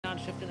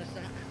downshift in a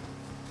sec.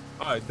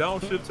 All right,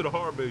 downshift to the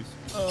hard base.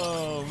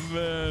 Oh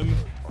man.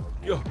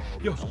 Yo.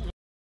 You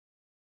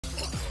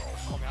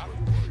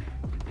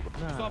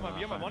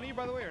have my money,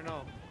 by the way, or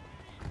no?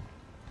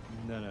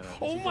 No.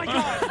 Oh my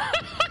god!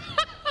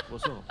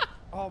 What's up?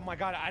 Oh my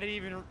god, I didn't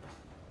even...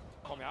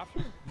 Call me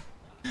after?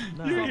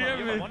 No. You have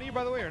my money,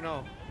 by the way, or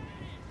no?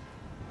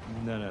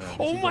 No.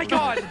 Oh my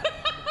god!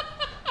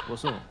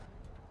 What's up?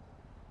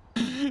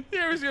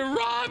 Here's your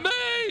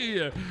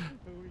Ramee!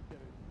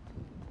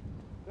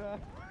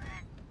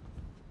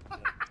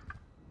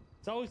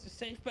 It's always a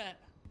safe bet.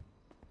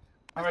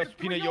 All right,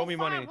 Peanut, you owe me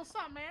money. What's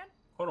up, man?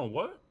 Hold on,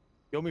 what?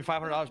 You owe me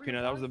 $500,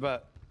 Peanut. That was the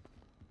bet.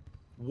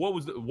 What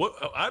was the what?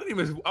 I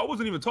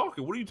wasn't even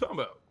talking. What are you talking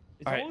about?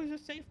 It's All right. always a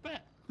safe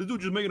bet. This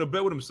dude just making a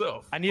bet with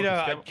himself. I need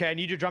Fucking okay, I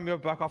need you to drop me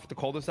back off at the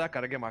cul-de-sac.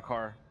 Gotta get my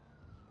car.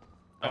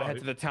 Gotta head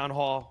Alright. to the town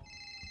hall.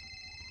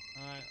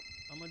 Alright,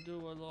 I'm gonna do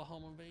a little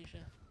home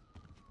invasion.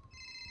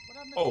 What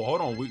up, Mr. Oh,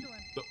 hold on. What you doing?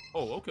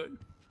 Oh, okay.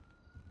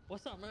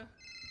 What's up, man?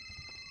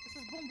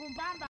 This is Boom Boom Bam Bam.